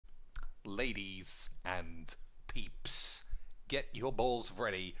ladies and peeps, get your balls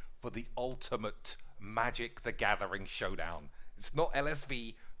ready for the ultimate Magic the Gathering showdown. It's not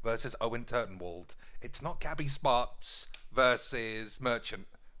LSV versus Owen Turtenwald. It's not Gabby Sparks versus Merchant.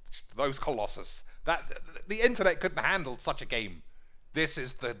 Those colossus. The internet couldn't handle such a game. This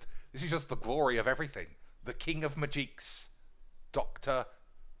is just the glory of everything. The king of Majiks, Dr.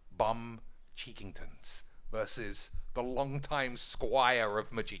 Bumcheekingtons versus the longtime squire of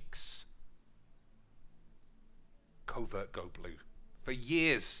Majiks, CovertGo Blue. For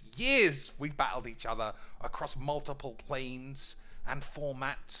years we've battled each other across multiple planes and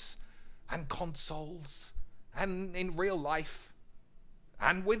formats and consoles and in real life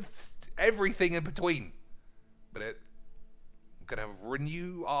and with everything in between. But I'm gonna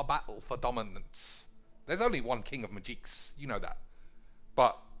renew our battle for dominance. There's only one king of Majiks, you know that.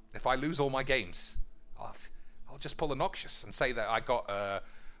 But if I lose all my games, I'll just pull a Noxious and say that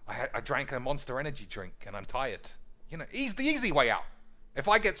I drank a Monster Energy drink and I'm tired. You know, the easy way out. If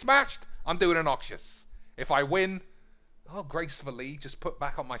I get smashed, I'm doing a Noxious. If I win, I'll gracefully just put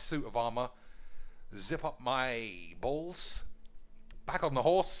back on my suit of armor, zip up my balls, back on the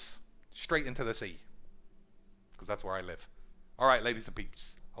horse, straight into the sea. Because that's where I live. Alright, ladies and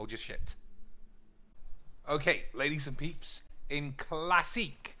peeps, hold your shit. Okay, ladies and peeps, in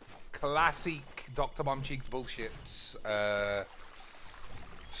classic Dr. Bumcheeks bullshit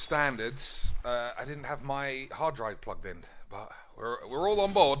standards, I didn't have my hard drive plugged in, but we're all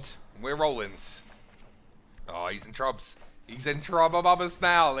on board, and we're rollins. Oh, he's in trubs. He's in trouble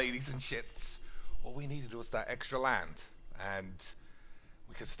now, ladies and shits. All we needed was that extra land, and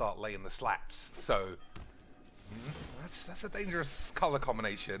we could start laying the slaps. So, that's a dangerous color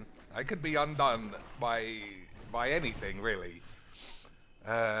combination. I could be undone by anything, really.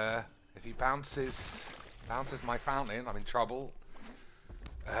 If he bounces my fountain, I'm in trouble.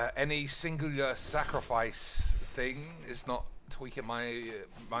 Any singular sacrifice thing is not tweaking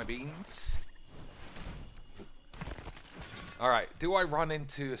my beans. All right, do I run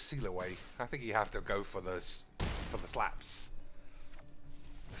into a seal away? I think you have to go for the slaps.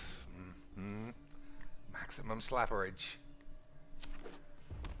 Maximum slapperage.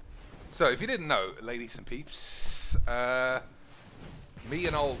 So, if you didn't know, ladies and peeps, me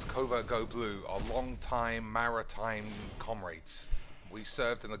and old CovertGo Blue are long-time maritime comrades. We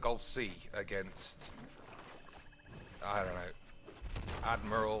served in the Gulf Sea against, I don't know,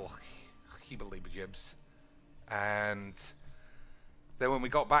 Admiral Heebly-Jibs. And then when we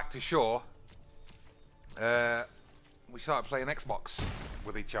got back to shore, we started playing Xbox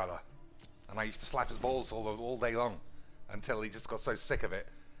with each other. And I used to slap his balls all day long until he just got so sick of it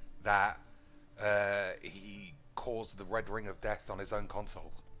that he caused the red ring of death on his own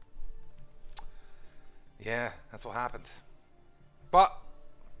console. Yeah, that's what happened. But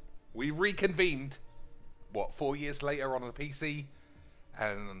we reconvened, what, 4 years later on the PC,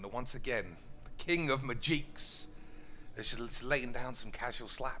 and once again, the king of Majiks is just laying down some casual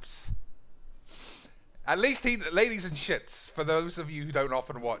slaps. At least ladies and shits, for those of you who don't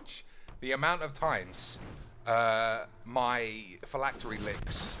often watch, the amount of times my phylactery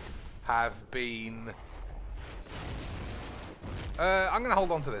licks have been... I'm going to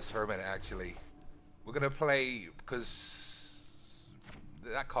hold on to this for a minute, actually. We're going to play, because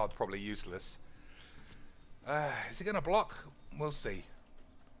that card's probably useless. Is he going to block? We'll see.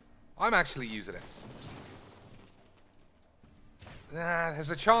 I'm actually using it. There's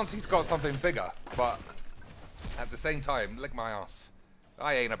a chance he's got something bigger, but at the same time, lick my ass.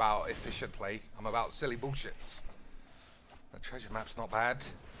 I ain't about efficient play. I'm about silly bullshits. The treasure map's not bad.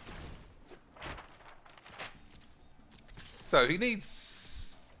 So he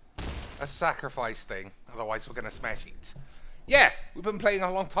needs a sacrifice thing, otherwise we're gonna smash it. Yeah, we've been playing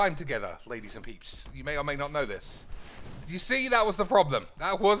a long time together, ladies and peeps. You may or may not know this. Did you see? That was the problem.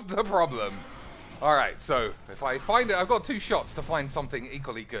 That was the problem. Alright, so if I find it, I've got 2 shots to find something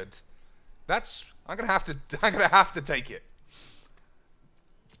equally good. I'm gonna have to take it.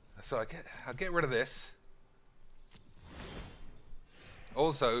 So I'll get rid of this.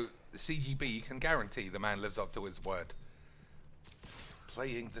 Also, the CGB can guarantee the man lives up to his word.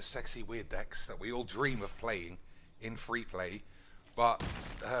 Playing the sexy weird decks that we all dream of playing in free play, but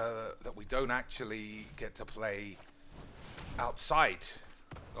that we don't actually get to play outside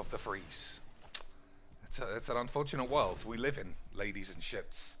of the freeze. It's an unfortunate world we live in, ladies and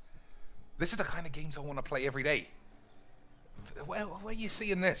shits. This is the kind of games I want to play every day. Where are you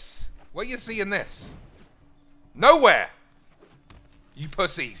seeing this? Where are you seeing this? Nowhere! You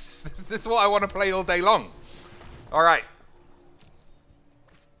pussies. This is what I want to play all day long. Alright.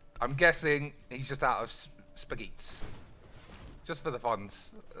 I'm guessing he's just out of spaghettis. Just for the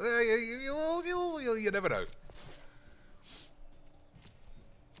funds. You never know.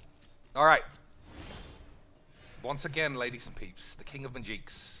 Alright. Once again, ladies and peeps, the king of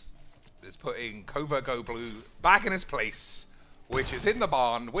Bumcheeks is putting CovertGo Blue back in his place, which is in the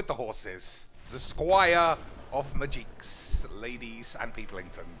barn with the horses. The squire of Bumcheeks, ladies and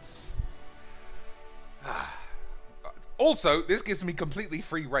peoplingtons. Also, this gives me completely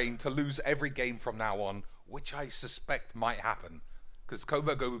free reign to lose every game from now on, which I suspect might happen, because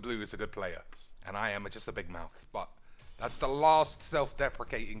CovertGo Blue is a good player, and I am just a big mouth. But that's the last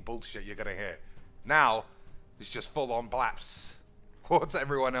self-deprecating bullshit you're gonna hear. Now, it's just full-on blaps. What's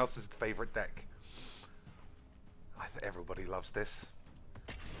everyone else's favorite deck? I think everybody loves this.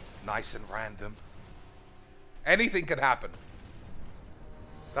 Nice and random. Anything could happen.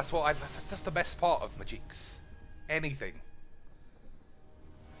 That's the best part of Bumcheeks. Anything.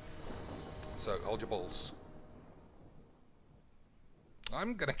 So, hold your balls.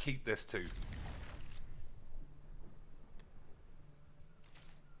 I'm gonna keep this too.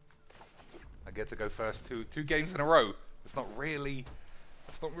 I get to go first two games in a row. It's not really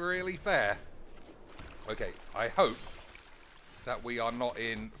fair. Okay, I hope that we are not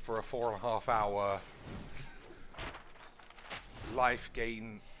in for a 4.5 hour life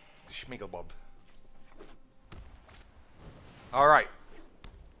gain schmigglebob. Alright.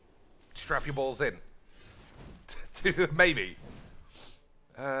 Strap your balls in. Maybe.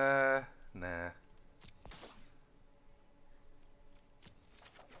 Nah.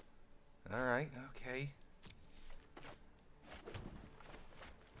 Alright, okay.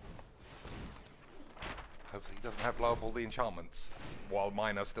 Hopefully he doesn't have blow up all the enchantments, while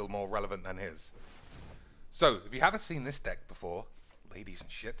mine are still more relevant than his. So, if you haven't seen this deck before, ladies and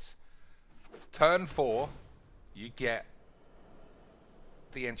shits, turn 4, you get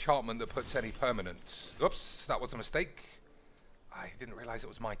the enchantment that puts any permanents. Oops, that was a mistake. I didn't realize it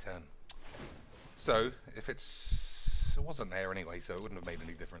was my turn. So, if it wasn't there anyway, so it wouldn't have made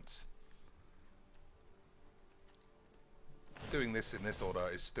any difference. Doing this in this order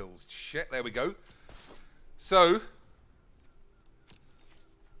is still shit. There we go. So,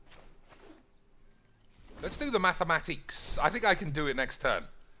 let's do the mathematics. I think I can do it next turn.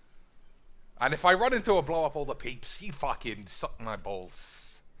 And if I run into a blow up all the peeps, you fucking suck my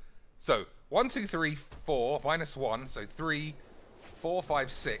balls. So, 1, 2, 3, 4, -1, so 3, 4,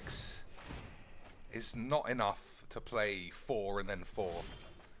 5, 6 is not enough to play 4 and then 4.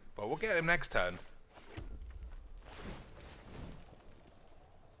 But we'll get him next turn.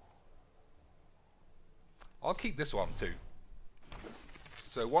 I'll keep this one too.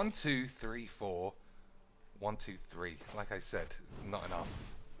 So 1, 2, 3, 4. 1, 2, 3. Like I said, not enough.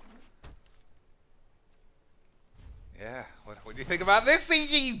 Yeah, what do you think about this,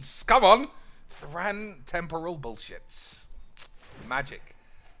 CGs? Come on! Thran temporal bullshits. Magic,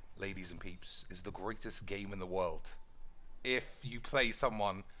 ladies and peeps, is the greatest game in the world. If you play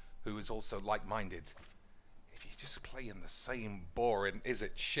someone who is also like-minded. If you just play in the same boring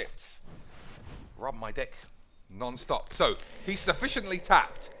is-it shits. Rub my dick non-stop. So, he's sufficiently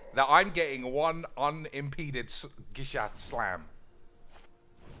tapped that I'm getting one unimpeded Gishat slam.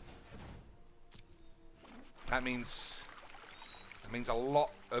 That means a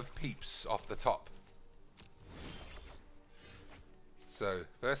lot of peeps off the top. So,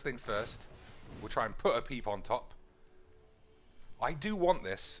 first things first, we'll try and put a peep on top. I do want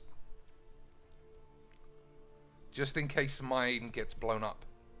this, just in case mine gets blown up.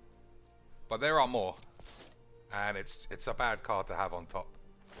 But there are more, and it's a bad card to have on top.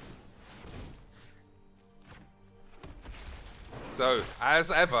 So,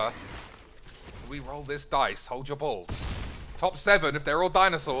 as ever, we roll this dice. Hold your balls. Top 7, if they're all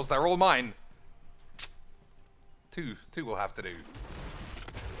dinosaurs, they're all mine. Two will have to do.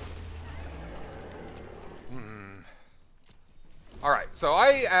 Alright, so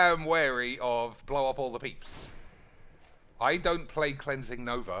I am wary of blow up all the peeps. I don't play Cleansing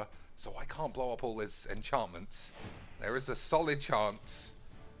Nova, so I can't blow up all his enchantments. There is a solid chance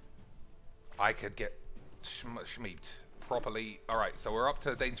I could get schmeeped properly. Alright, so we're up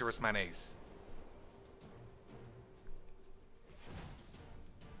to Dangerous Mayonnaise.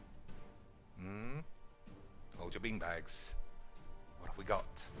 Hold your beanbags. What have we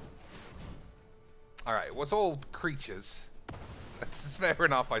got? Alright, it was all creatures. That's fair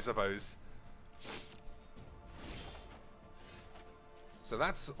enough, I suppose. So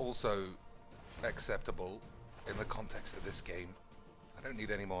that's also acceptable in the context of this game. I don't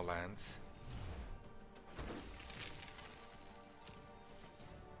need any more lands.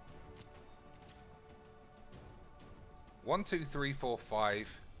 One, 2, 3, 4,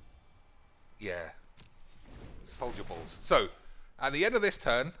 5. Yeah. Just hold your balls. So, At the end of this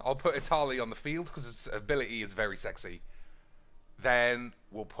turn, I'll put Itali on the field because his ability is very sexy. Then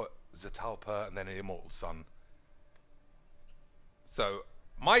we'll put Zetalpa and then an Immortal Sun. So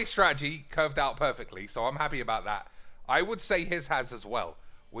my strategy curved out perfectly, so I'm happy about that. I would say his has as well,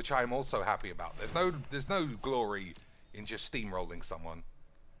 which I'm also happy about. There's no glory in just steamrolling someone.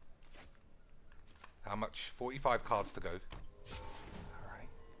 How much? 45 cards to go. Alright.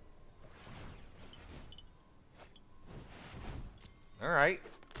 Alright.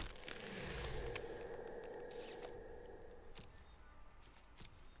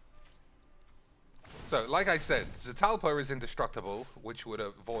 So, like I said, Zetalpa is indestructible, which would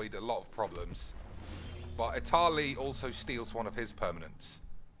avoid a lot of problems. But Itali also steals one of his permanents,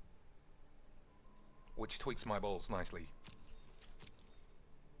 which tweaks my balls nicely.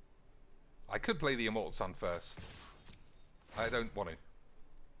 I could play the Immortal Sun first. I don't want to.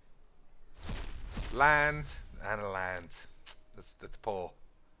 Land and a land. That's poor.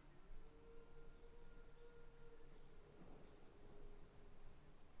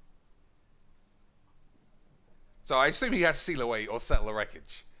 So I assume he has Seal Away or Settle the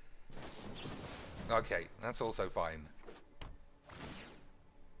Wreckage. Okay, that's also fine.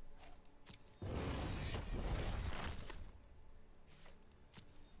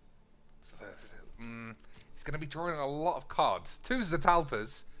 So he's going to be drawing a lot of cards. 2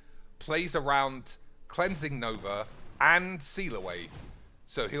 Zetalpas, plays around Cleansing Nova and Seal Away.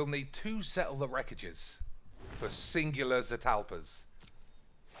 So he'll need 2 Settle the Wreckages for singular Zetalpas.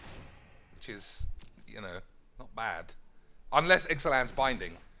 Which is, you know, not bad. Unless Ixalan's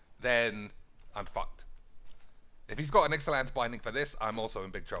Binding, then I'm fucked. If he's got an Ixalan's Binding for this, I'm also in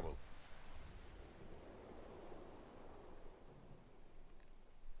big trouble.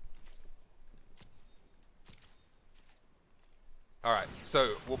 Alright,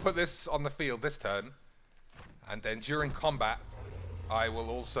 so we'll put this on the field this turn. And then during combat, I will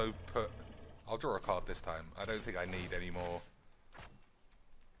also put... I'll draw a card this time. I don't think I need any more.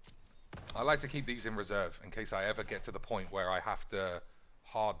 I like to keep these in reserve in case I ever get to the point where I have to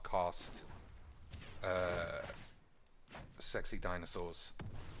hard cast sexy dinosaurs.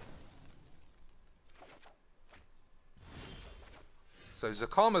 So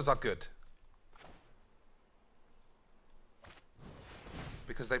Zakamas are good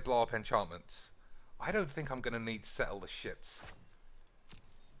because they blow up enchantments. I don't think I'm going to need Settle the Shits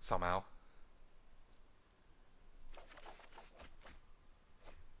somehow.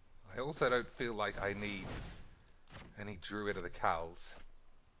 I also don't feel like I need any Druid of the Cowls.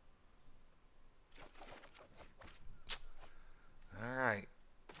 Alright.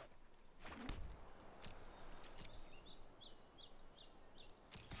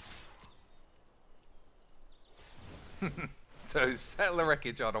 So, Settle the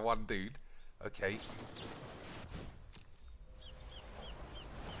Wreckage on a 1 dude. Okay.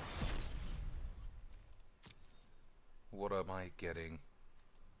 What am I getting?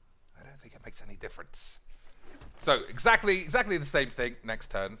 I don't think it makes any difference. So, exactly the same thing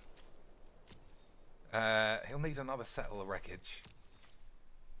next turn. He'll need another Settle the Wreckage.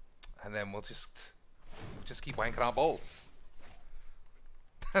 And then we'll just keep wanking our balls.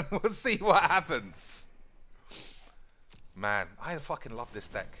 And we'll see what happens. Man, I fucking love this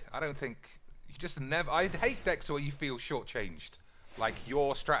deck. I don't think... You just never... I hate decks where you feel shortchanged. Like,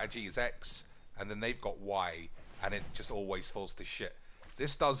 your strategy is X, and then they've got Y, and it just always falls to shit.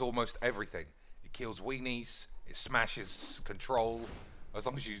 This does almost everything. It kills weenies, it smashes control, as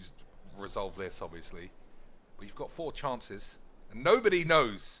long as you resolve this, obviously. But you've got 4 chances, and nobody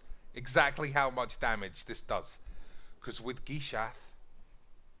knows exactly how much damage this does. Because with Gishath,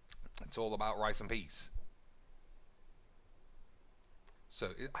 it's all about rice and peas. So,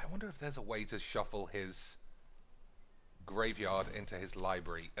 I wonder if there's a way to shuffle his graveyard into his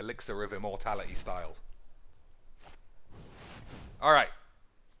library, Elixir of Immortality style. Alright.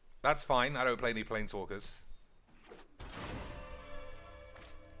 That's fine. I don't play any Planeswalkers.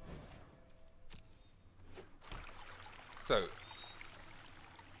 So.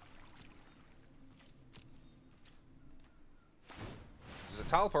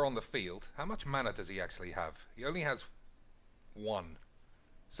 Zetalpa on the field. How much mana does he actually have? He only has 1.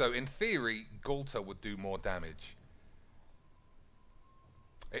 So in theory, Gauntlet would do more damage.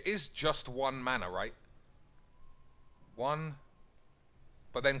 It is just 1 mana, right? 1.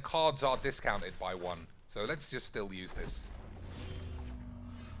 But then cards are discounted by 1. So let's just still use this.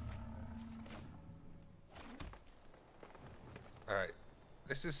 Alright.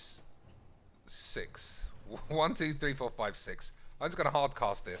 This is 6. 1, 2, 3, 4, 5, 6. I'm just going to hard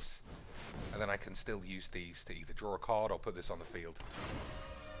cast this. And then I can still use these to either draw a card or put this on the field.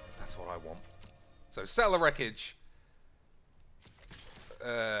 If that's what I want. So Settle the Wreckage.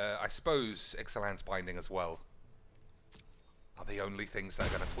 I suppose Ixalan's Binding as well are the only things that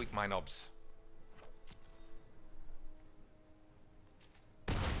are going to tweak my knobs.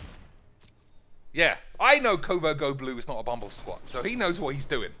 Yeah, I know CovertGo Blue is not a bumble squat, so he knows what he's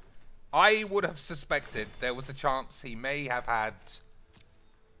doing. I would have suspected there was a chance he may have had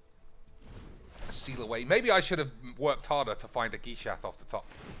a Seal Away. Maybe I should have worked harder to find a Gishath off the top.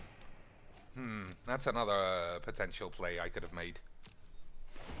 That's another potential play I could have made.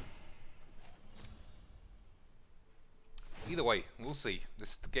 Either way, we'll see.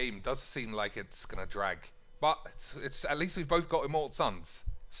 This game does seem like it's gonna drag, but it's at least we've both got Immortal Suns.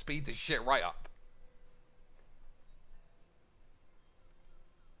 Speed this shit right up.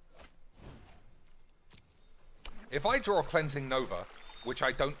 If I draw Cleansing Nova, which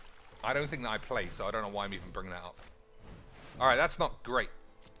I don't think that I play, so I don't know why I'm even bringing that up. All right, that's not great.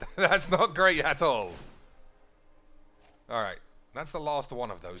 That's not great at all. All right, that's the last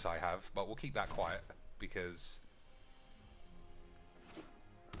one of those I have, but we'll keep that quiet because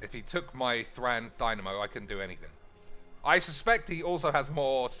if he took my Thran Dynamo, I couldn't do anything. I suspect he also has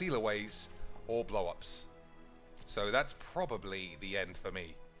more Seal Aways or blow-ups. So that's probably the end for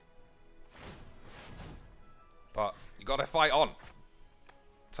me. But you gotta fight on.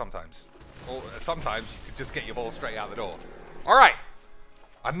 Sometimes. Or sometimes you could just get your ball straight out the door. Alright.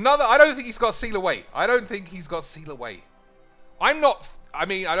 Another... I don't think he's got Seal Away. I don't think he's got Seal Away. I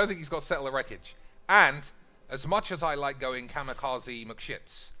don't think he's got Settle the Wreckage. And, as much as I like going Kamikaze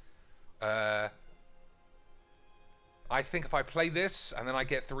McShits, I think if I play this, and then I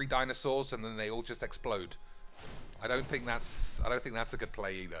get 3 dinosaurs, and then they all just explode, I don't think that's a good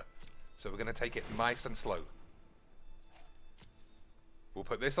play either. So we're going to take it nice and slow. We'll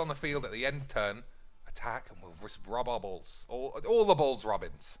put this on the field at the end turn, attack, and we'll just rub our balls. All the balls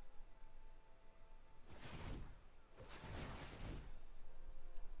rubbins.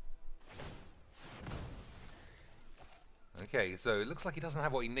 Okay, so it looks like he doesn't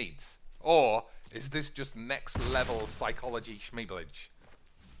have what he needs. Or is this just next level psychology schmeeblage?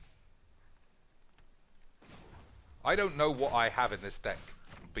 I don't know what I have in this deck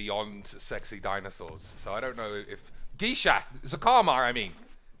beyond sexy dinosaurs. So I don't know if... Gisha! Zakama, I mean.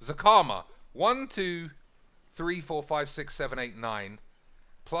 Zakama. 1, 2, 3, 4, 5, 6, 7, 8, 9.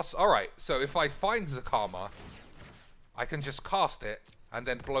 Plus, alright, so if I find Zakama, I can just cast it and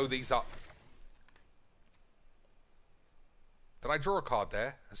then blow these up. Did I draw a card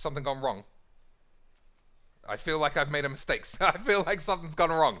there? Has something gone wrong? I feel like I've made a mistake. I feel like something's gone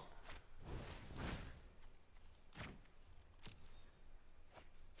wrong.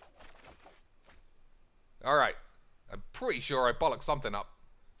 Alright. I'm pretty sure I bollocked something up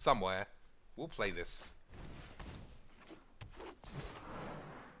somewhere. We'll play this.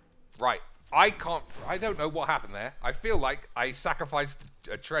 Right. I don't know what happened there. I feel like I sacrificed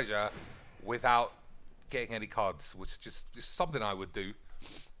a treasure without getting any cards, which is just something I would do.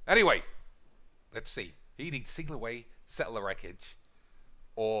 Anyway, let's see. He needs Seal Away, Settle the Wreckage,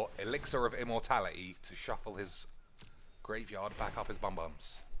 or Elixir of Immortality to shuffle his graveyard back up his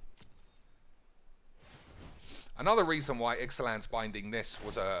bum-bums. Another reason why Ixalan's Binding this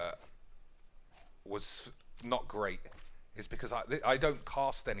was not great is because I don't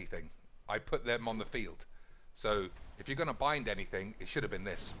cast anything. I put them on the field. So if you're going to bind anything, it should have been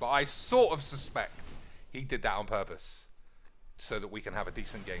this. But I sort of suspect he did that on purpose so that we can have a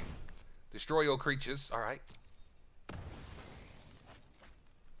decent game. Destroy your creatures. All right.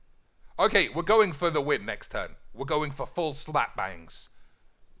 Okay, we're going for the win next turn. We're going for full slap bangs.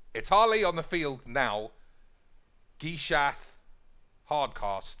 It's Harley on the field now. Gishath,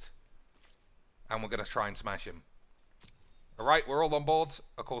 hardcast, and we're going to try and smash him. Alright, we're all on board?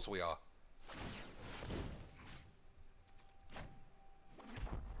 Of course we are.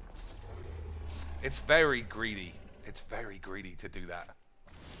 It's very greedy. It's very greedy to do that.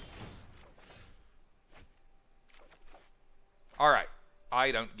 Alright,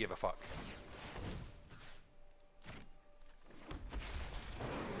 I don't give a fuck.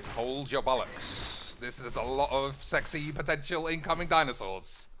 Hold your bollocks. This is a lot of sexy potential incoming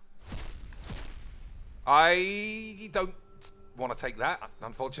dinosaurs. I don't want to take that,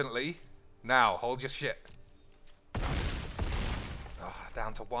 unfortunately. Now, hold your shit. Oh,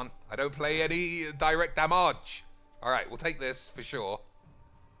 down to 1. I don't play any direct damage. Alright, we'll take this for sure.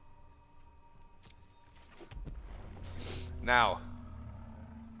 Now,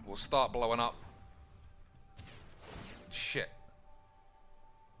 we'll start blowing up. Shit.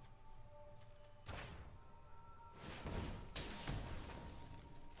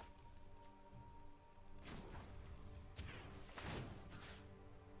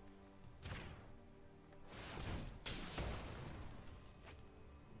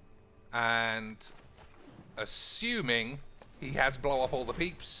 And assuming he has blow up all the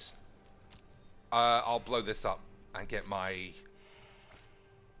peeps, I'll blow this up and get my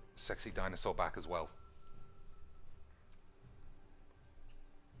sexy dinosaur back as well.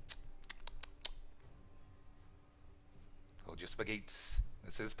 Hold your spaghettis.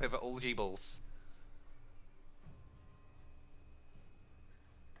 This is Pivotal Jeebles.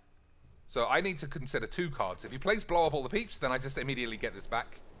 So I need to consider 2 cards. If he plays blow up all the peeps, then I just immediately get this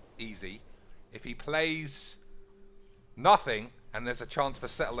back. Easy. If he plays nothing, and there's a chance for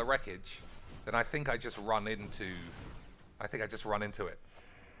Settle the Wreckage, then I think I just run into... it.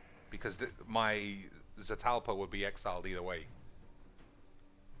 Because my Zatalpa would be exiled either way.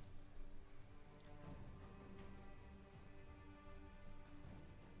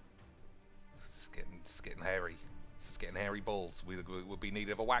 It's getting hairy. This is getting hairy balls. We'll be in need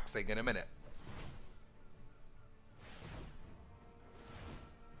of a waxing in a minute.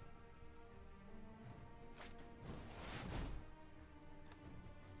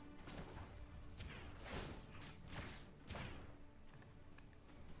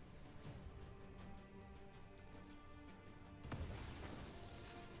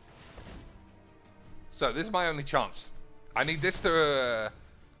 So this is my only chance. I need this to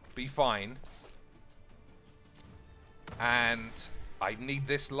be fine. And I need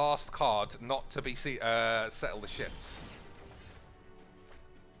this last card not to be settle the shits.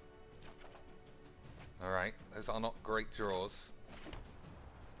 Alright, those are not great draws.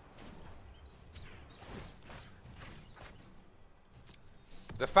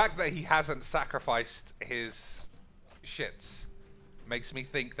 The fact that he hasn't sacrificed his shits makes me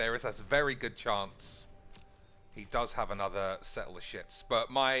think there is a very good chance he does have another settle the shits. But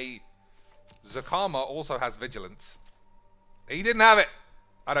my Zakama also has vigilance. He didn't have it,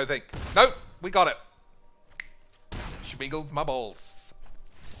 I don't think. Nope, we got it. Schmiegled my balls.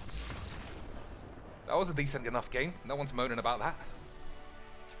 That was a decent enough game. No one's moaning about that.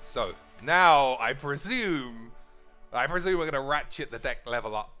 So, now I presume we're going to ratchet the deck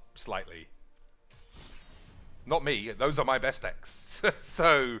level up slightly. Not me, those are my best decks.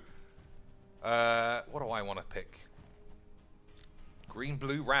 So, what do I want to pick?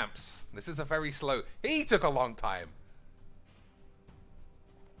 Green-blue ramps. This is a very slow... He took a long time.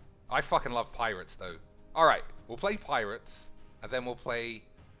 I fucking love pirates, though. Alright, we'll play pirates, and then we'll play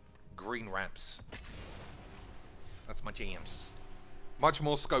green ramps. That's my jams. Much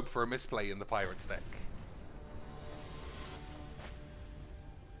more scope for a misplay in the pirates deck.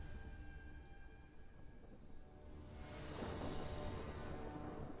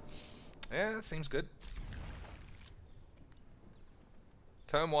 Yeah, that seems good.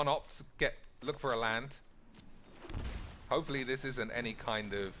 Turn 1 opt, look for a land. Hopefully this isn't any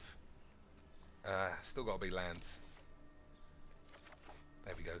kind of... still got to be lands.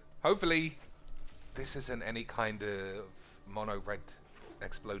 There we go. Hopefully this isn't any kind of mono red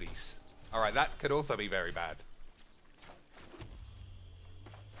explodies. Alright, that could also be very bad.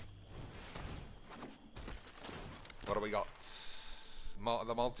 What do we got?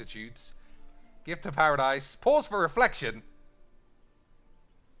 The multitudes. Gift to paradise. Pause for reflection.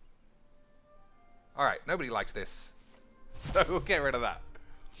 Alright, nobody likes this. So we'll get rid of that.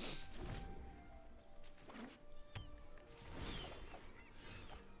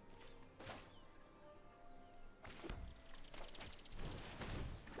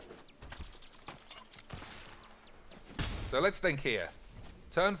 So let's think here.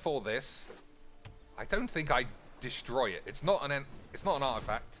 Turn 4 this. I don't think I destroy it. It's not an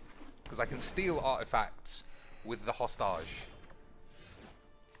artifact, because I can steal artifacts with the hostage.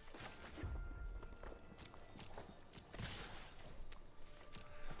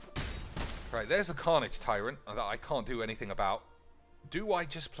 Right, there's a Carnage Tyrant that I can't do anything about. Do I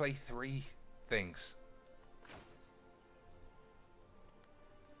just play 3 things?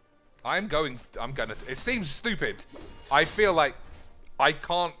 I'm gonna... It seems stupid. I feel like I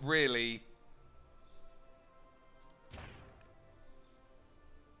can't really...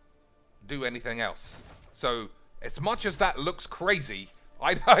 do anything else. So, as much as that looks crazy,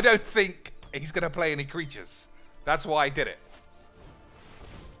 I don't think he's going to play any creatures. That's why I did it.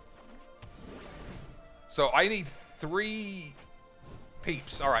 So, I need 3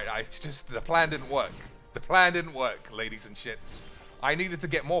 peeps. Alright, the plan didn't work. The plan didn't work, ladies and shits. I needed to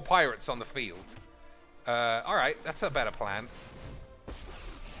get more pirates on the field. Alright, that's a better plan.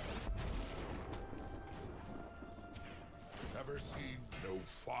 Never seen no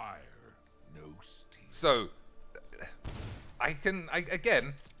fire. No steam. So, I can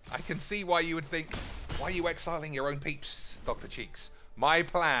see why you would think, why are you exiling your own peeps, Dr. Cheeks? My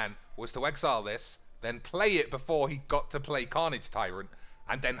plan was to exile this, then play it before he got to play Carnage Tyrant,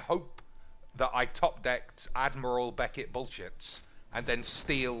 and then hope that I top decked Admiral Beckett bullshits and then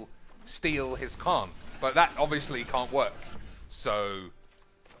steal his Khan. But that obviously can't work. So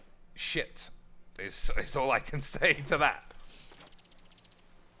shit is all I can say to that.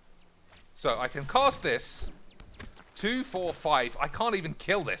 So I can cast this. 2, 4, 5. I can't even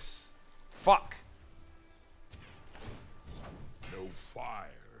kill this. Fuck. No fire,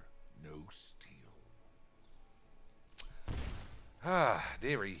 no steel. Ah,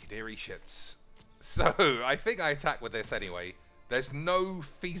 dearie shits. So, I think I attack with this anyway. There's no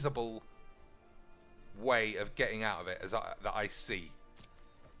feasible way of getting out of it that I see.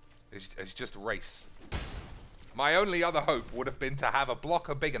 It's just race. My only other hope would have been to have a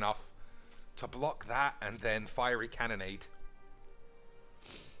blocker big enough to block that and then Fiery Cannonade.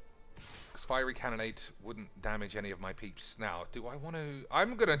 Because Fiery Cannonade wouldn't damage any of my peeps. Now, do I want to...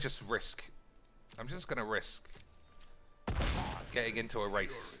 I'm going to just risk. I'm just going to risk getting into a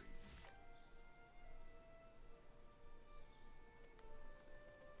race.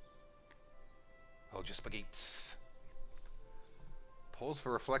 Oh, just baguettes. Pause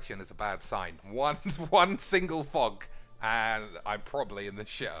for reflection is a bad sign. One single fog, and I'm probably in the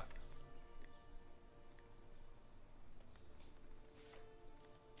shitter.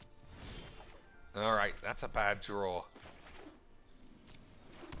 Alright, that's a bad draw.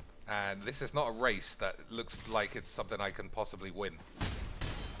 And this is not a race that looks like it's something I can possibly win.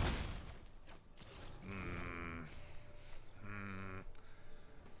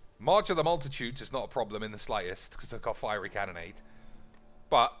 March of the Multitudes is not a problem in the slightest, because they've got Fiery Cannonade.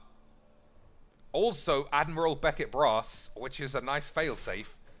 But also Admiral Beckett Brass, which is a nice failsafe,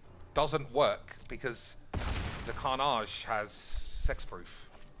 doesn't work because the Carnage has Sexproof.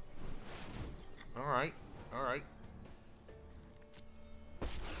 Alright, alright.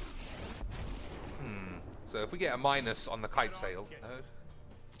 So if we get a minus on the kite sail...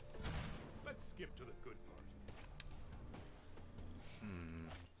 Let's skip to the good part.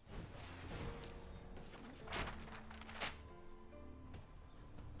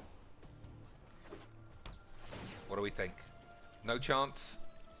 What do we think? No chance.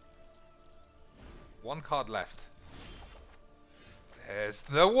 One card left. There's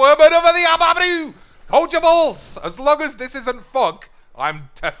the woman over the Ababu! Hold your balls! As long as this isn't fog, I'm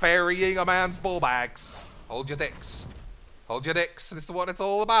Teferiing a man's ball bags. Hold your dicks. Hold your dicks. This is what it's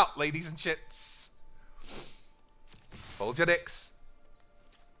all about, ladies and shits. Hold your dicks.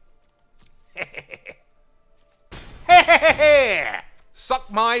 Suck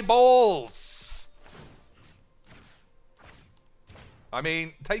my balls. I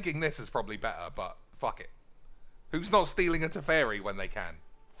mean, taking this is probably better, but fuck it. Who's not stealing a Teferi when they can?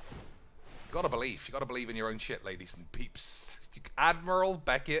 You gotta believe. You gotta believe in your own shit, ladies and peeps. Admiral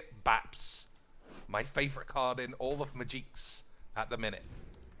Beckett Baps. My favorite card in all of Magiques at the minute.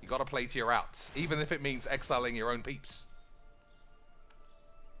 You gotta play to your outs, even if it means exiling your own peeps.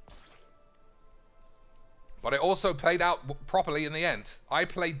 But it also played out properly in the end. I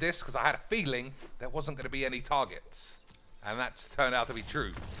played this because I had a feeling there wasn't going to be any targets. And that's turned out to be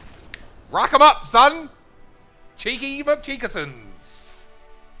true. Rack 'em up, son! Cheeky McCheekatons!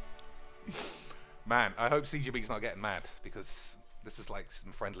 Man, I hope CGB's not getting mad, because this is like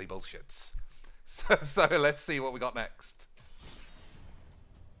some friendly bullshits. So let's see what we got next.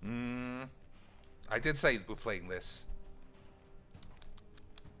 I did say we're playing this.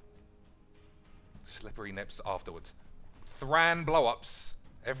 Slippery nips afterwards. Thran blow-ups.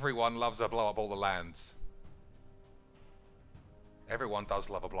 Everyone loves a blow-up all the lands. Everyone does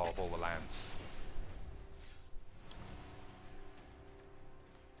love a blow-up all the lands.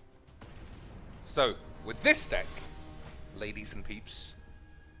 So, with this deck, ladies and peeps,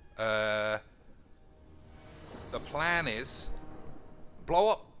 the plan is blow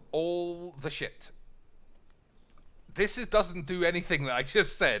up all the shit. Doesn't do anything that I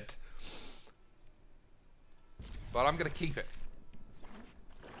just said, but I'm gonna keep it.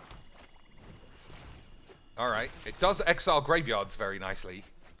 Alright, it does exile graveyards very nicely.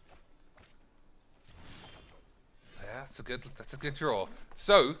 Yeah, that's a good draw.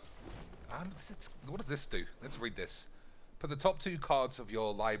 So, what does this do? Let's read this. Put the top 2 cards of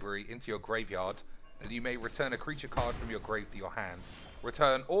your library into your graveyard, and you may return a creature card from your grave to your hand.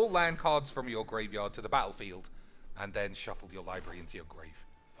 Return all land cards from your graveyard to the battlefield, and then shuffle your library into your grave.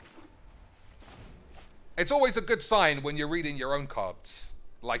 It's always a good sign when you're reading your own cards,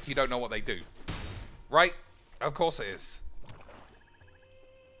 like you don't know what they do. Right? Of course it is.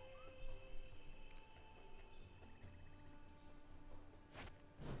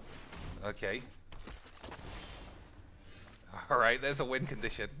 Okay. Alright, there's a win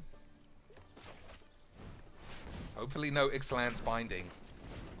condition. Hopefully no Ixalan's Binding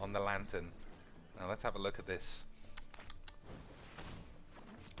on the Lantern. Now let's have a look at this.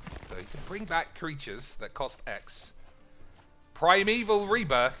 So you can bring back creatures that cost X. Primeval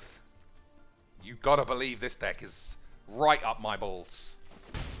Rebirth. You gotta believe this deck is right up my balls.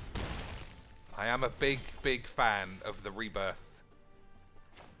 I am a big, big fan of the Rebirth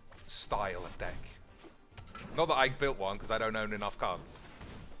style of deck. Not that I built one, because I don't own enough cards.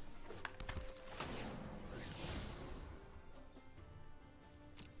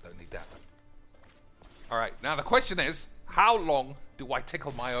 Don't need that. Alright, now the question is, how long do I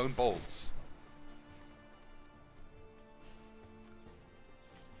tickle my own balls?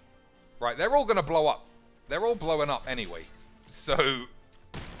 Right, they're all going to blow up. They're all blowing up anyway. So,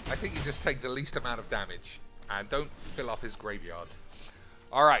 I think you just take the least amount of damage. And don't fill up his graveyard.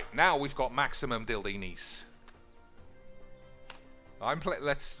 Alright, now we've got maximum Dildinis. We'll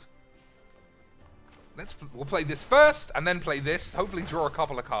play this first, and then play this. Hopefully draw a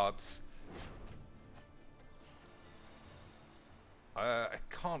couple of cards. I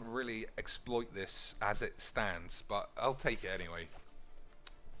can't really exploit this as it stands, but I'll take it anyway.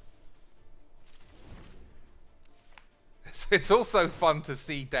 It's also fun to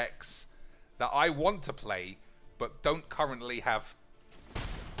see decks that I want to play, but don't currently have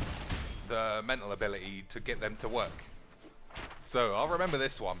the mental ability to get them to work. So I'll remember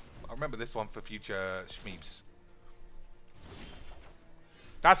this one. I'll remember this one for future Shmeeps.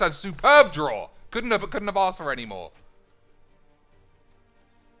 That's a superb draw. Couldn't have asked for any more.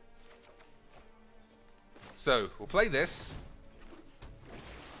 So we'll play this.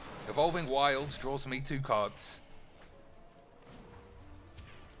 Evolving Wilds draws me 2 cards.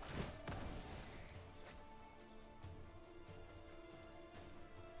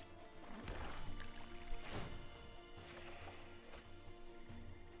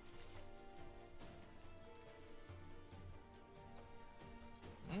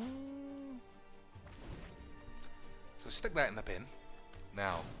 So stick that in the bin.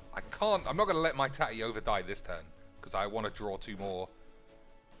 Now, I'm not going to let my Tatty over die this turn, because I want to draw 2 more.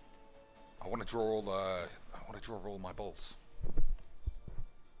 I want to draw all my balls.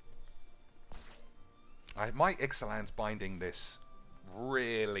 I might Ixalan's Binding this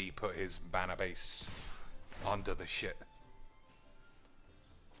really put his mana base under the shit.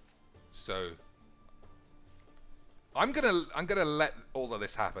 So I'm gonna let all of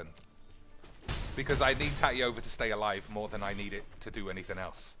this happen, because I need Tatty over to stay alive more than I need it to do anything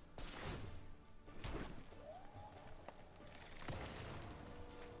else.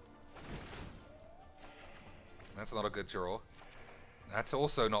 That's not a good draw. That's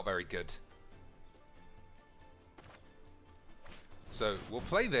also not very good. So we'll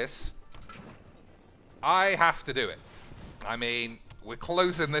play this. I have to do it. I mean, we're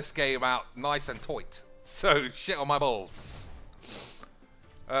closing this game out nice and tight. So shit on my balls.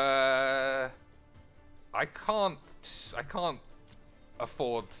 I can't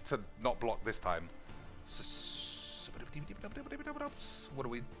afford to not block this time. What are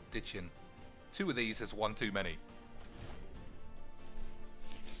we ditching? 2 of these is 1 too many.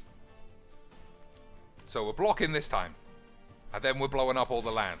 So we're blocking this time. And then we're blowing up all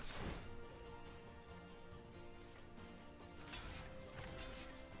the lands.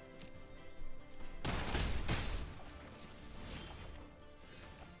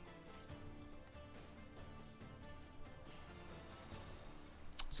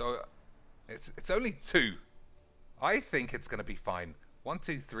 So it's only 2. I think it's going to be fine. 1,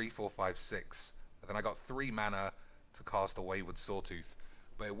 2, 3, 4, 5, 6. And then I got 3 mana to cast a Wayward Sawtooth.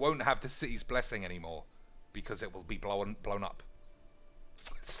 But it won't have the City's Blessing anymore, because it will be blown up.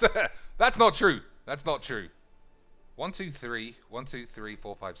 That's not true. That's not true. 1, 2, 3. 1, 2, 3,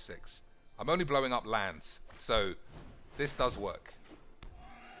 4, 5, 6. I'm only blowing up lands. So this does work.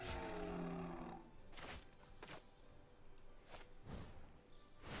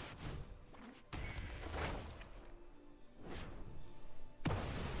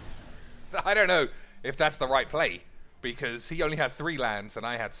 I don't know if that's the right play, because he only had 3 lands and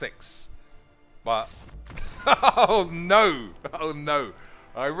I had 6. But oh no! Oh no!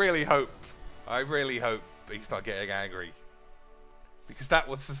 I really hope he's not getting angry, because that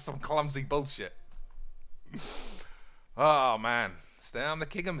was just some clumsy bullshit. Oh man, I'm the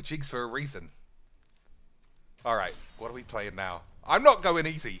king of Bumcheeks for a reason. All right, what are we playing now? I'm not going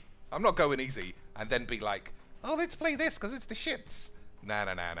easy. I'm not going easy and then be like, oh, let's play this because it's the shits. Nah.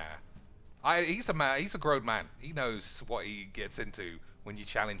 He's a man. He's a grown man. He knows what he gets into when you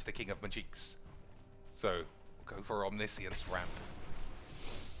challenge the king of Bumcheeks. So, go for Omniscience ramp.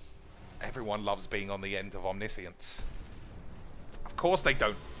 Everyone loves being on the end of Omniscience. Of course they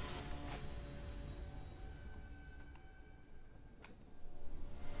don't.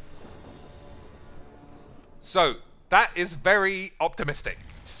 So, that is very optimistic.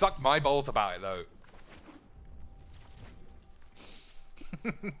 Suck my balls about it, though.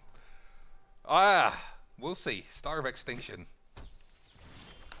 We'll see. Star of Extinction.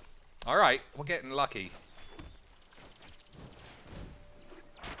 Alright, we're getting lucky.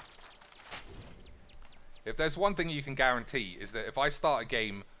 If there's one thing you can guarantee, is that if I start a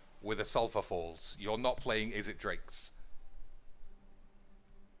game with a Sulphur Falls, you're not playing Is It Drakes.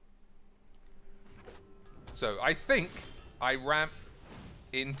 So, I think I ramp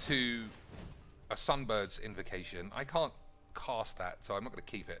into a Sunbird's Invocation. I can't cast that, so I'm not going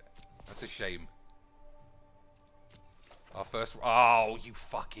to keep it. That's a shame. Our first... Oh, you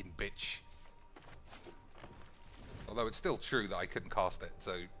fucking bitch. Although it's still true that I couldn't cast it,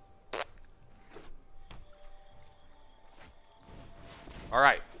 so...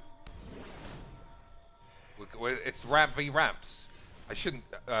 Alright. It's ramp v ramps. I shouldn't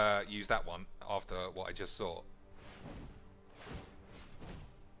use that one after what I just saw.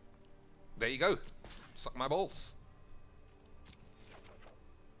 There you go. Suck my balls.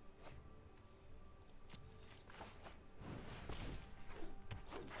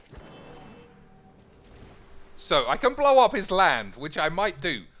 So, I can blow up his land, which I might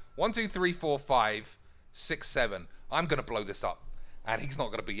do. 1, 2, 3, 4, 5, 6, 7. I'm going to blow this up. And he's not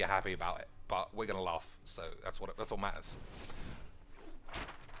going to be happy about it. But we're going to laugh. So, that's what matters.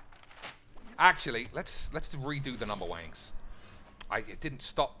 Actually, let's redo the number wangs. It didn't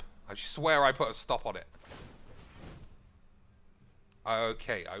stop. I swear I put a stop on it.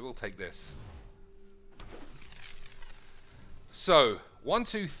 Okay, I will take this. So, 1,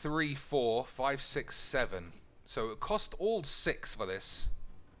 2, 3, 4, 5, 6, 7. So it cost all 6 for this.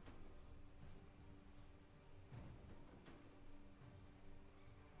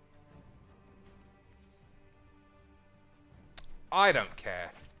 I don't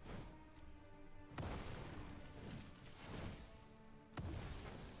care.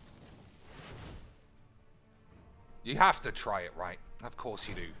 You have to try it, right? Of course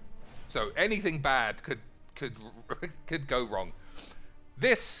you do. So anything bad could go wrong.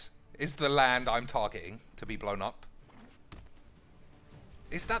 This is the land I'm targeting to be blown up.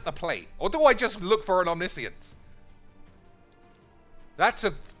 Is that the play? Or do I just look for an Omniscience? That's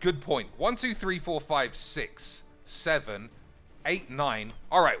a good point. 1, 2, 3, 4, 5, 6, 7, 8, 9.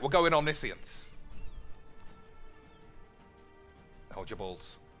 Alright, we'll go in Omniscience. Hold your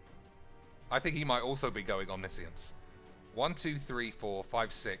balls. I think he might also be going Omniscience. 1, 2, 3, 4,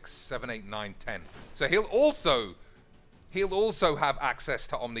 5, 6, 7, 8, 9, 10. So he'll also have access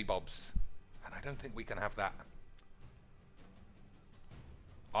to Omnibobs. And I don't think we can have that.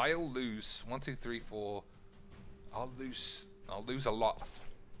 I'll lose 1, 2, 3, 4. I'll lose a lot.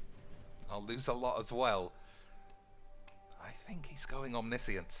 I'll lose a lot as well. I think he's going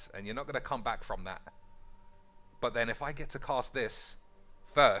Omniscience, and you're not going to come back from that. But then if I get to cast this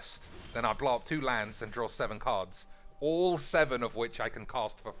first, then I blow up 2 lands and draw 7 cards, all 7 of which I can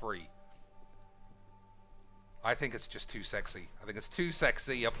cast for free. I think it's just too sexy. I think it's too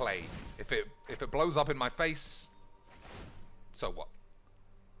sexy a play. If it blows up in my face, so what?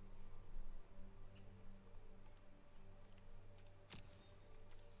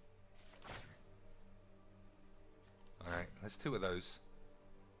 Alright, there's 2 of those.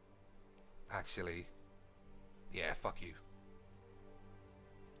 Actually, yeah, fuck you.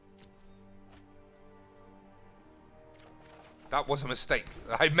 That was a mistake.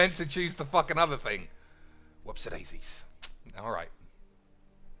 I meant to choose the fucking other thing. Whoopsie-daisies. Alright.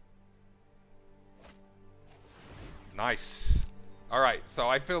 Nice. Alright, so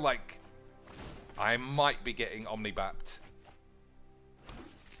I feel like I might be getting Omnibapped.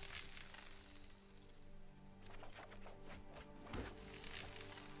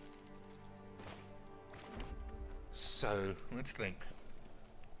 So, let's think.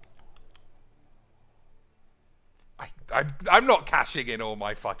 I'm not cashing in all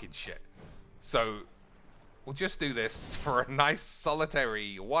my fucking shit. So, we'll just do this for a nice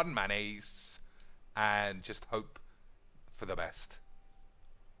solitary 1 mayonnaise and just hope for the best.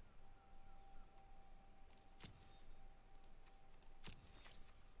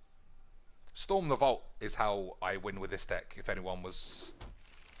 Storm the Vault is how I win with this deck, if anyone was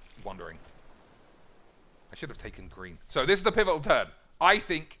wondering. I should have taken green. So this is the pivotal turn. I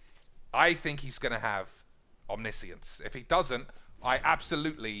think he's going to have Omniscience. If he doesn't, I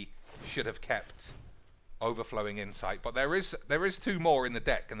absolutely should have kept Overflowing Insight. But there is 2 more in the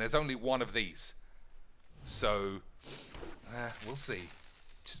deck, and there's only 1 of these. So we'll see.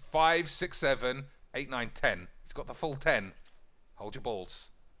 5, 6, 7, 8, 9, 10. He's got the full 10. Hold your balls.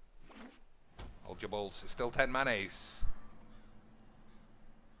 Hold your balls. It's still 10 mayonnaise.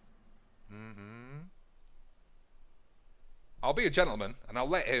 I'll be a gentleman, and I'll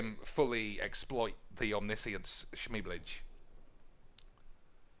let him fully exploit the omniscience schmeeblage.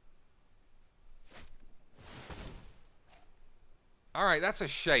 Alright, that's a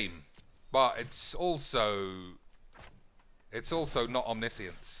shame. But it's also not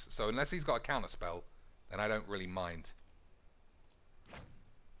omniscience. So unless he's got a counterspell, then I don't really mind.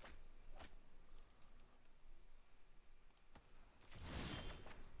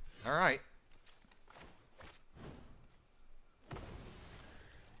 Alright.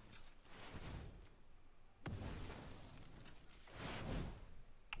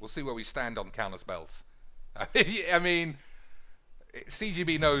 We'll see where we stand on counterspells. I mean,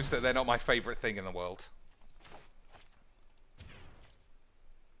 CGB knows that they're not my favorite thing in the world.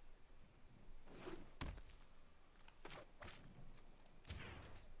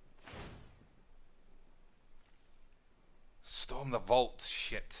 Storm the Vault,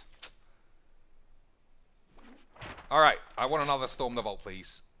 shit. Alright, I want another Storm the Vault,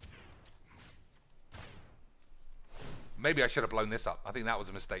 please. Maybe I should have blown this up. I think that was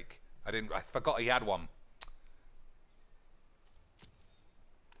a mistake. I forgot he had one.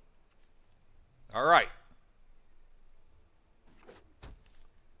 Alright.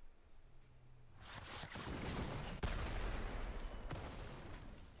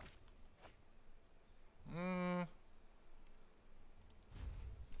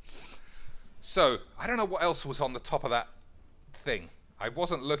 So, I don't know what else was on the top of that thing. I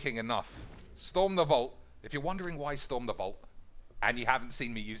wasn't looking enough. Storm the Vault. If you're wondering why Storm the Vault, and you haven't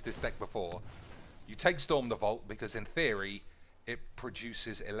seen me use this deck before, you take Storm the Vault because in theory, it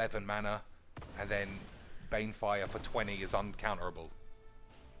produces 11 mana, and then Banefire for 20 is uncounterable.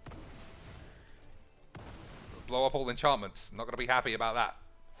 Blow up all enchantments. Not going to be happy about that.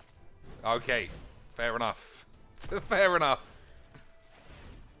 Okay, fair enough. Fair enough.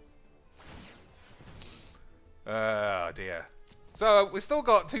 Oh dear. So we've still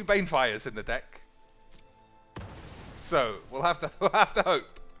got 2 Banefires in the deck. So we'll have to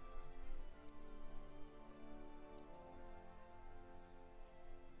hope.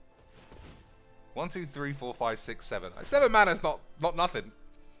 One, two, three, four, five, six, 7. 7 mana's not nothing.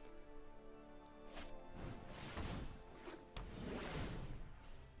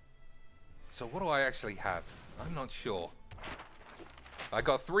 So what do I actually have? I'm not sure. I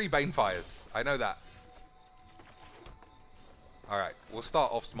got 3 Banefires. I know that. Alright, we'll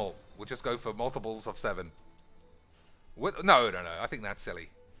start off small. We'll just go for multiples of 7. No. I think that's silly.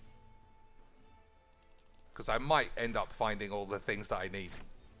 Because I might end up finding all the things that I need.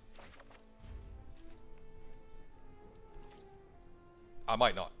 I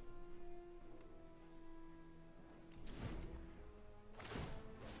might not.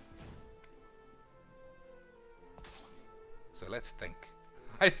 So let's think.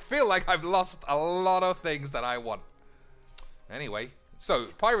 I feel like I've lost a lot of things that I want. Anyway, so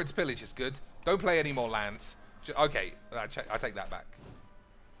Pirate's Pillage is good. Don't play any more lands. Okay, I take that back.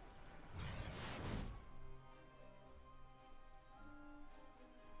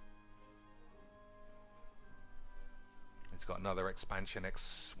 It's got another expansion,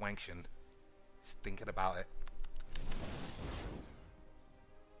 Swanction. Just thinking about it.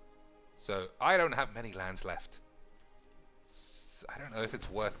 So, I don't have many lands left. I don't know if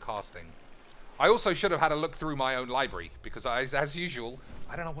it's worth casting. I also should have had a look through my own library, because as usual,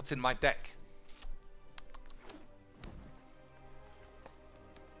 I don't know what's in my deck.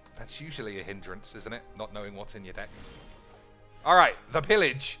 That's usually a hindrance, isn't it? Not knowing what's in your deck. All right, the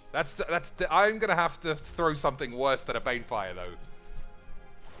Pillage. I'm gonna have to throw something worse than a Banefire, though.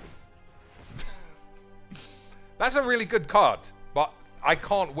 That's a really good card, but I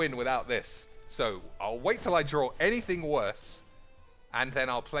can't win without this. So I'll wait till I draw anything worse, and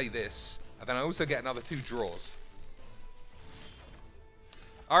then I'll play this, and then I also get another 2 draws.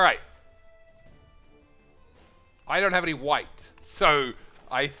 All right. I don't have any white, so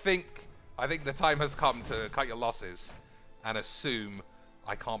I think the time has come to cut your losses and assume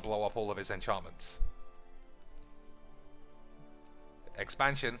I can't blow up all of his enchantments.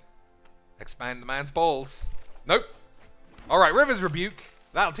 Expansion. Expand the man's balls. Nope. Alright, River's Rebuke.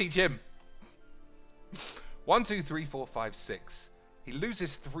 That'll teach him. 1, 2, 3, 4, 5, 6. He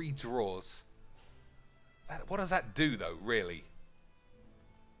loses 3 draws. What does that do, though, really?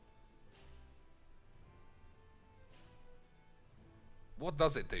 What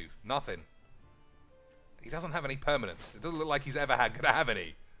does it do? Nothing. He doesn't have any permanents. It doesn't look like he's ever gonna have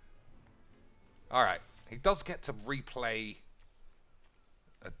any. Alright. He does get to replay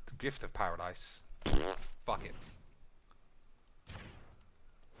a Gift of Paradise. Fuck it.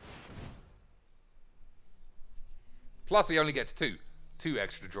 Plus he only gets 2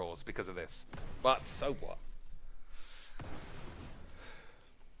 extra draws because of this. But so what?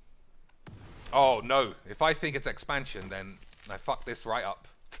 Oh, no. If I think it's expansion, then I fuck this right up.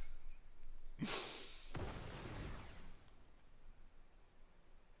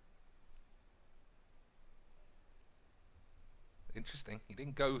 Interesting. He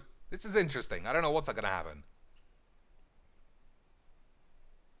didn't go... This is interesting. I don't know what's going to happen.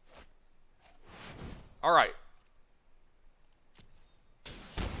 Alright.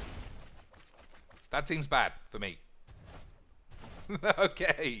 That seems bad for me.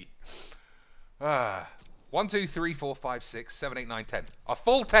 Okay. 1, 2, 3, 4, 5, 6, 7, 8, 9, 10. A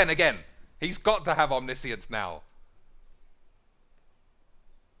full 10 again. He's got to have omniscience now.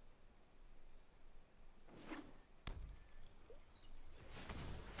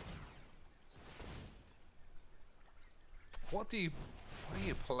 What do you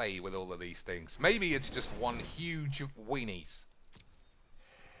play with all of these things? Maybe it's just one huge weenies.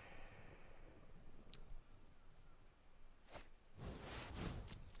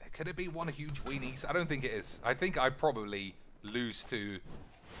 Could it be one huge weenies? I don't think it is. I think I'd probably lose to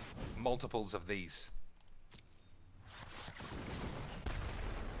multiples of these.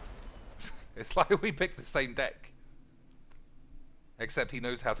 It's like we picked the same deck. Except he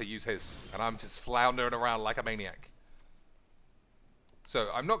knows how to use his. And I'm just floundering around like a maniac.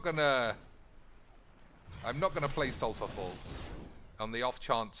 So I'm not gonna play Sulphur Falls. On the off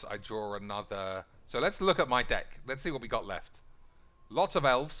chance I draw another. So let's look at my deck. Let's see what we got left. Lots of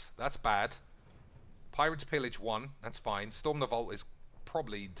elves, that's bad. Pirates Pillage 1, that's fine. Storm the Vault is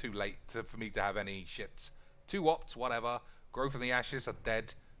probably too late for me to have any shits. 2 Opts, whatever. Grow from the Ashes are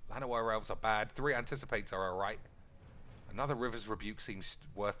dead. Llanowar Elves are bad. 3 Anticipates are alright. Another River's Rebuke seems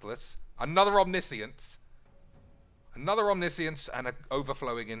worthless. Another Omniscience. Another Omniscience and an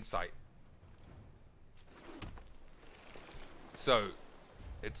Overflowing Insight. So,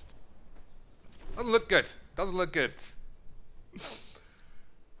 it's... Doesn't look good. Doesn't look good.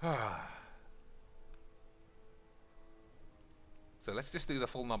 So let's just do the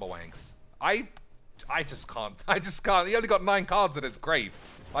full number wanks. I just can't. I just can't. He only got 9 cards in his grave.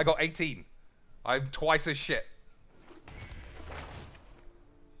 I got 18. I'm twice as shit.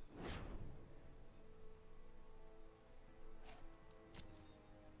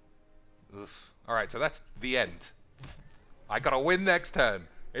 Alright, so that's the end. I gotta win next turn.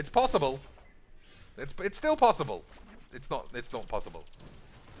 It's possible. It's still possible. It's not possible.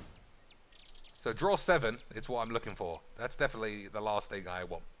 So draw 7 is what I'm looking for. That's definitely the last thing I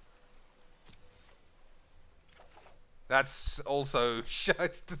want. That's also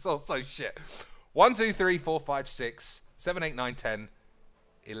shit. That's also shit. 1, 2, 3, 4, 5, 6, 7, 8, 9, 10,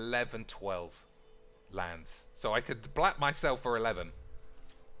 11, 12 lands. So I could black myself for 11.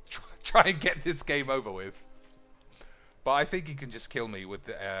 Try and get this game over with. But I think he can just kill me with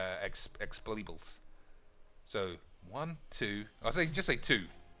the explosibles. So 1, 2. I'll say just say 2.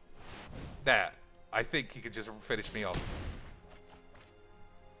 There. I think he could just finish me off.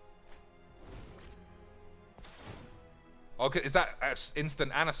 Okay, is that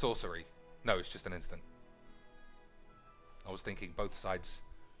instant and a sorcery? No, it's just an instant. I was thinking both sides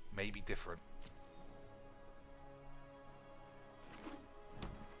may be different.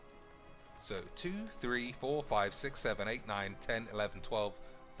 So 2, 3, 4, 5, 6, 7, 8, 9, 10, 11, 12,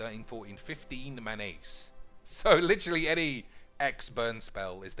 13, 14, 15 manas. So literally any X burn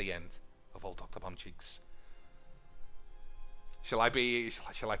spell is the end of old Dr. Bumcheeks. Shall I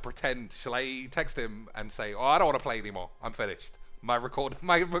pretend? Shall I text him and say, "Oh, I don't want to play anymore. I'm finished. My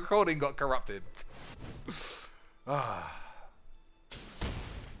recording got corrupted."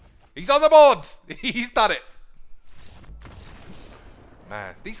 He's on the board. He's done it.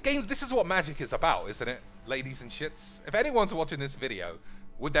 Man, these games, this is what Magic is about, isn't it? Ladies and shits. If anyone's watching this video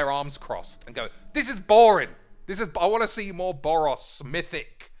with their arms crossed and go, "This is boring. I want to see more Boros,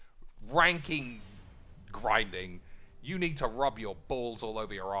 Mythic, ranking, grinding," you need to rub your balls all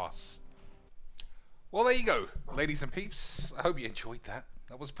over your ass. Well, there you go, ladies and peeps. I hope you enjoyed that.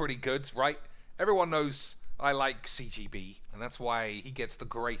 That was pretty good, right? Everyone knows I like CGB, and that's why he gets the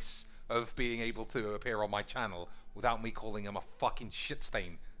grace of being able to appear on my channel without me calling him a fucking shit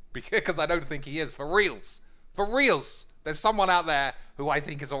stain. Because I don't think he is, for reals. For reals. There's someone out there who I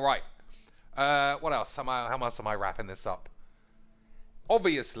think is alright. What else? How much am I wrapping this up?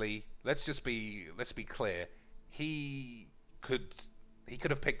 Obviously, let's be clear. He could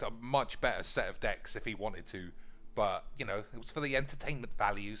have picked a much better set of decks if he wanted to, but you know, it was for the entertainment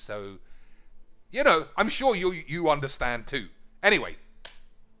value, so you know, I'm sure you understand too. Anyway,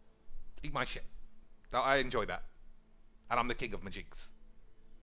 eat my shit. I enjoy that. And I'm the king of Bumcheeks.